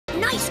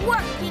Nice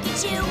work,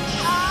 Pikachu!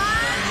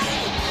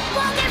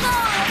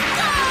 Pokeball!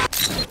 Go!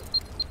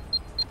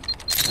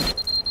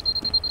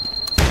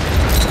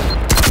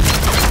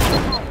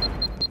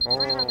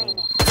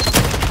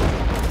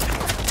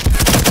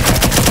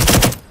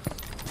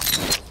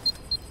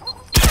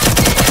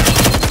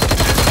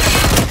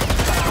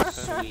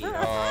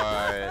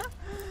 Sweetheart,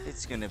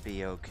 it's gonna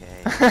be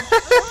okay.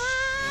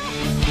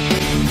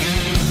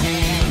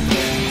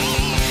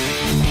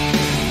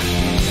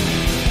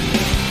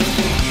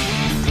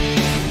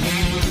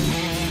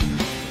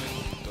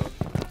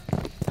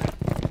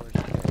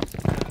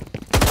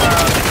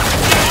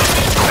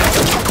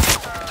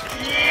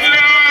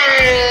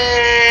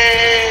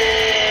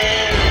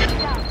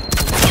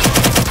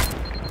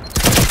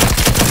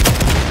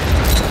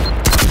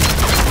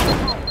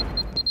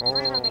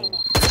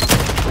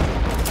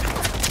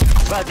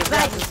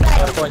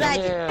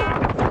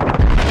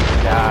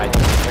 Ja, ik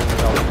moet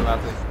het al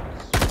laten.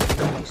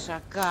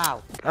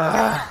 Шакал.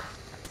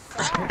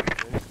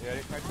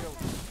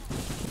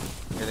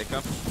 Here they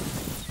come.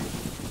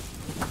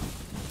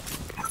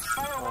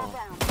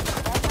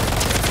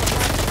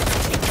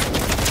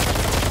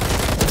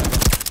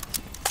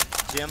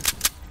 Jim.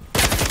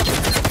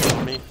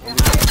 On me.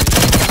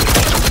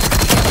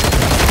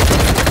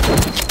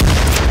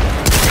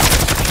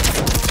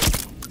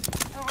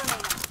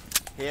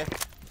 Here.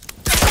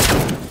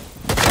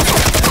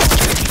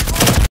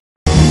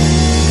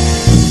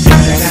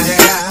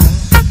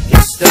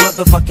 It's the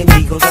motherfucking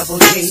Eagle Double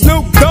G.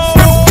 Snoop Dogg!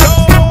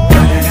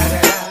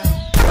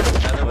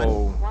 Another one.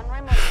 Oh.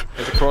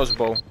 There's a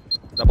crossbow.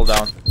 Double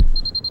down.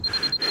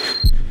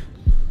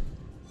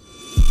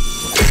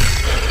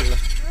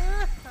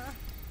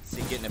 Is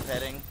he getting a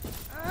petting?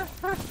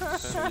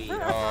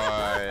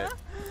 Sweetheart,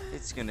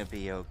 it's gonna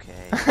be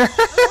okay.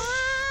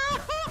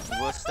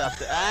 We'll stop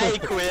the. I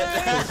quit.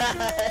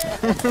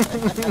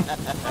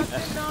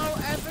 No,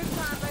 every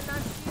time I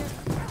not see it.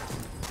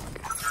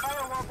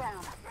 Firewall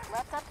down.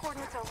 Laptop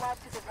coordinates are live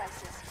to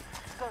devices.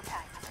 Go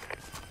tight.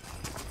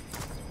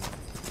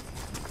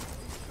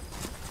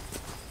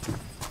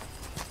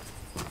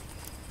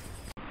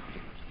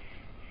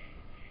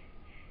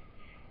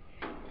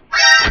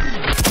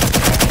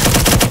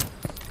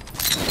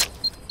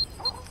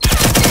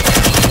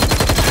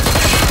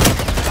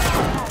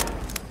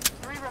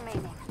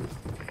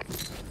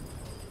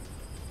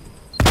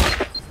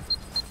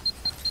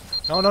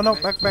 No,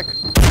 back.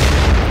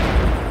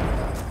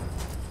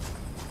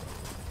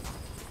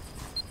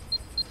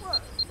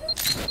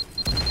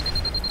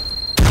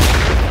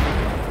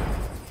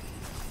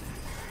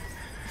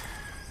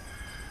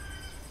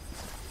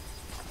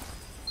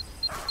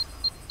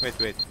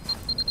 Wait.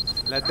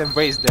 Let them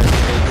waste their space.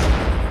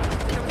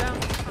 Go down.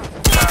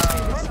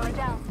 Enemy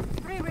down.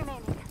 3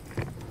 remaining.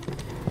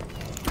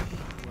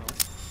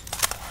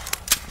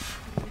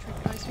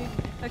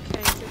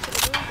 Okay, so it's a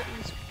little bit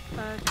east.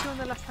 2 on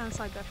the left-hand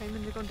side there, Flame,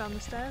 and they've gone down the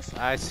stairs.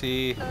 I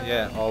see.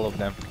 Yeah, all of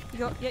them. You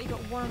got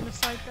 1 on the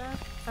side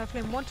there.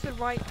 Flame, 1 to the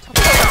right, top.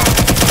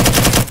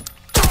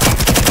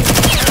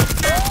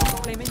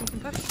 Flame in, you can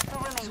push. Just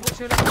watch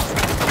your left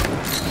side.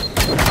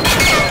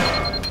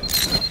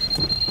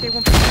 Okay,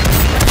 1 push.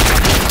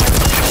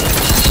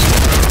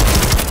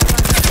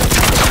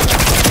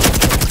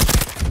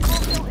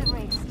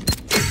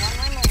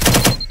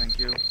 Thank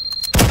you.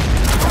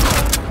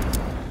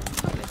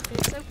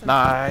 It's open.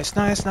 Nice.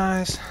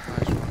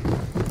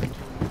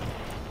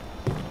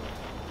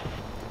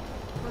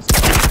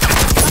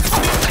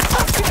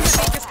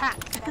 Biggest hack.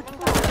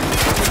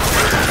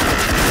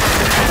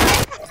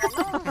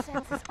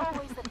 Nonsense is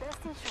always the best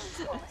insurance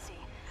policy.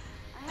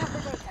 I have the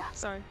data.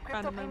 Sorry,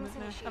 random moment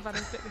there. I've had a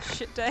bit of a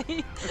shit day. I've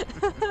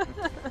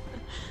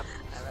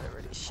had a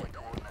really shit day.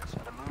 Coordinates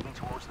and are moving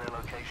towards their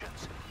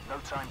locations. No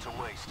time to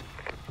waste.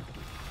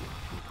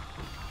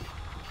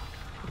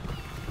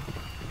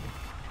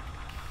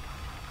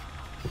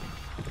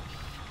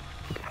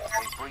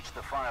 We've breached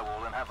the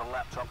firewall and have the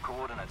laptop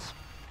coordinates.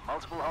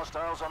 Multiple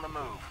hostiles on the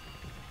move.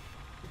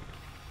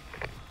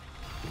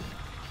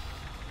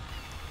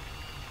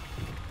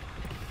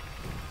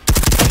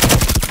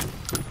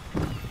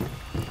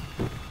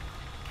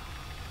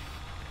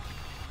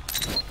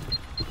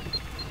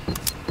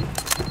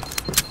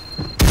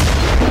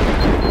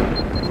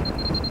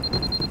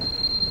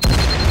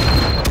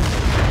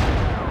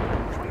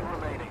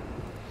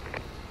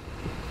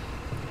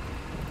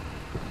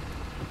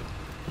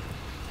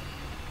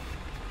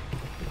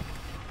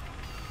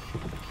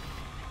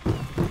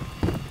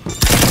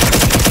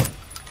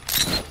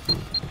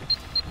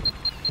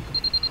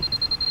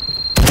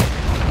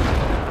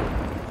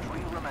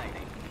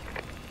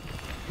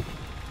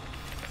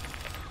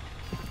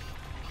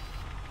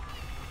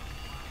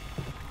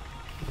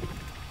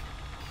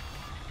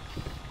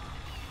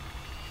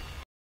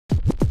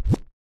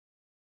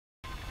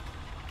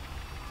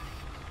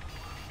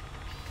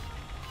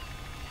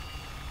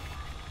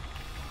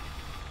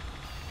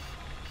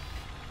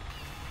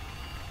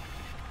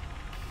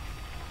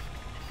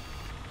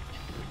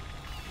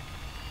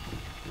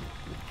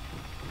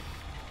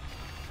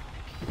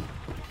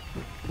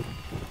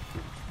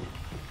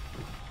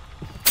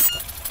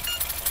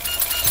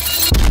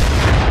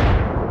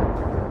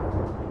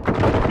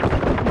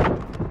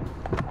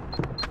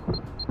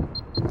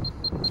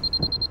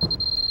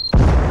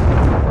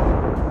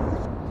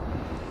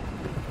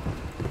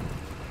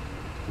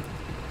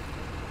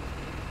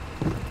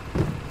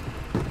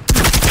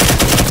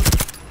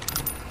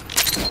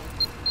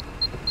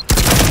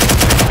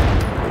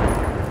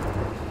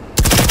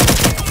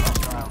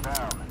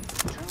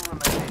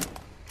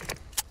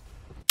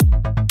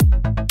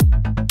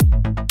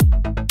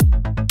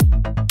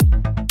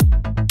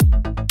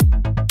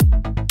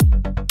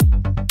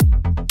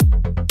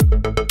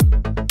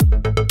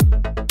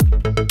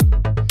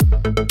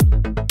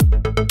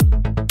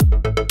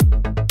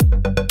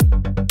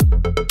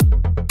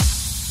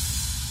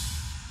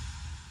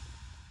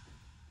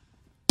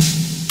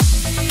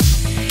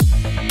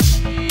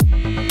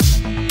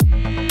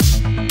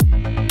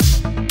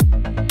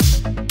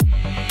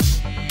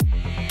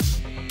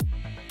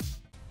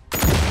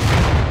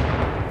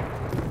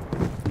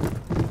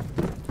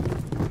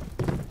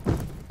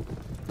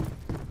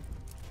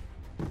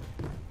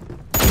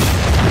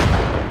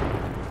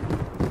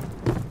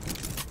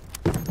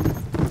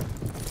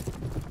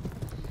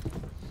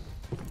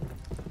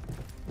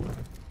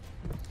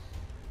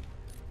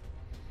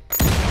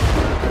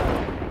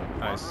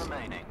 Nice. One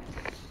remaining.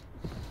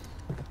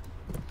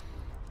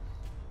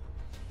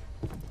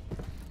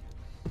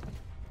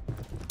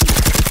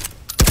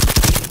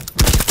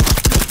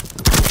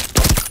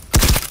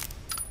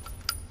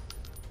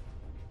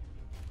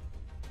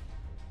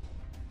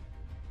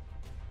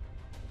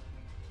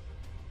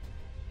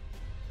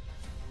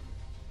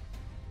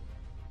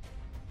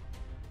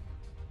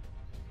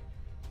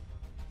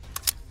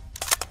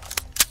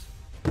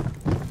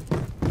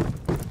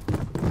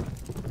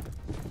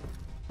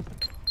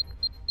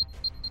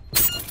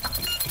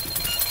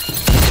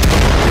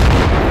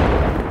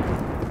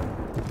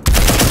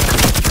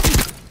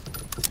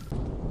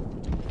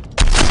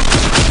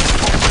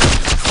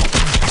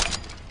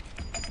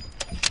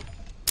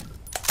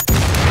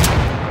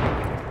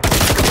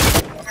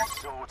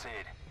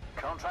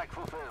 Contract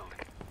fulfilled.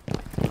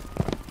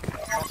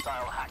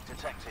 Hostile hack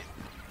detected.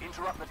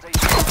 Interrupt the data.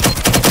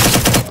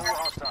 All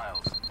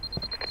hostiles.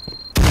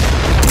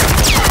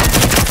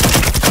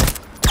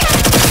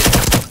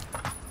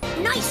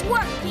 Nice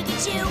work,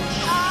 Pikachu!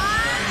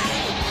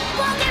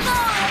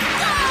 Pokeball!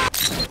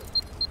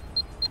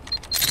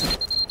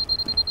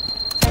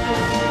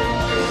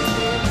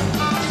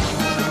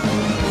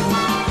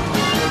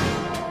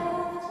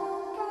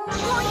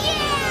 Oh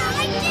yeah!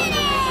 I did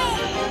it!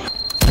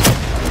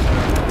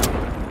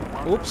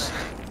 Oops.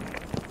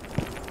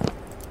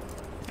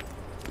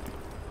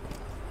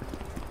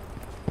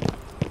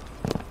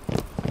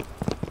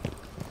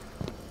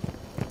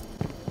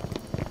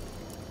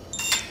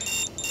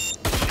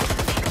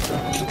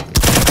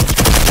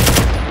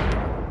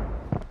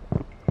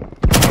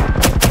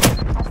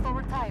 Hostile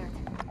retired.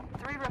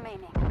 3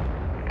 remaining.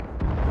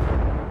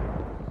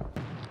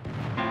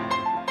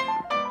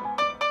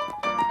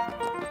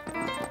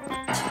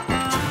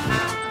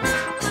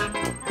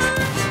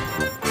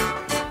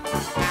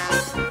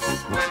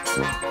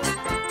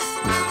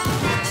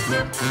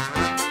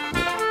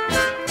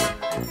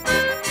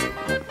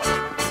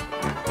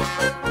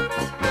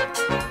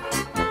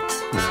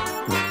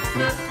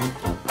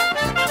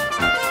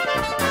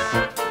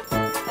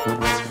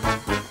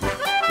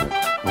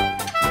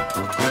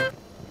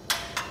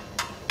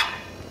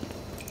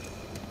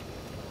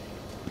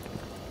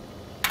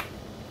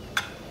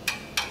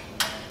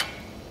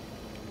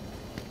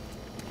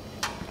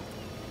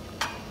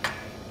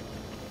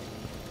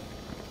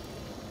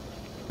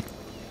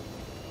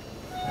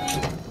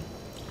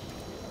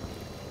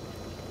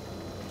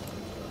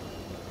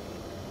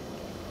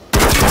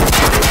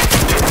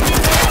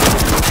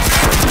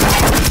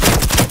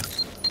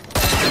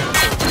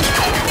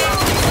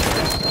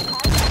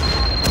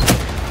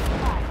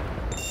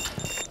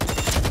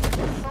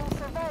 Sole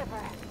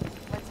survivor.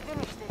 Let's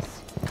finish this.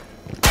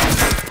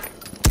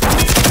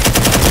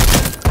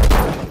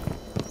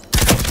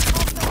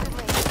 Hostile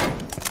delayed.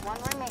 1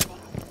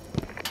 remaining.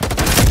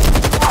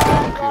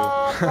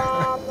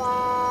 Thank you.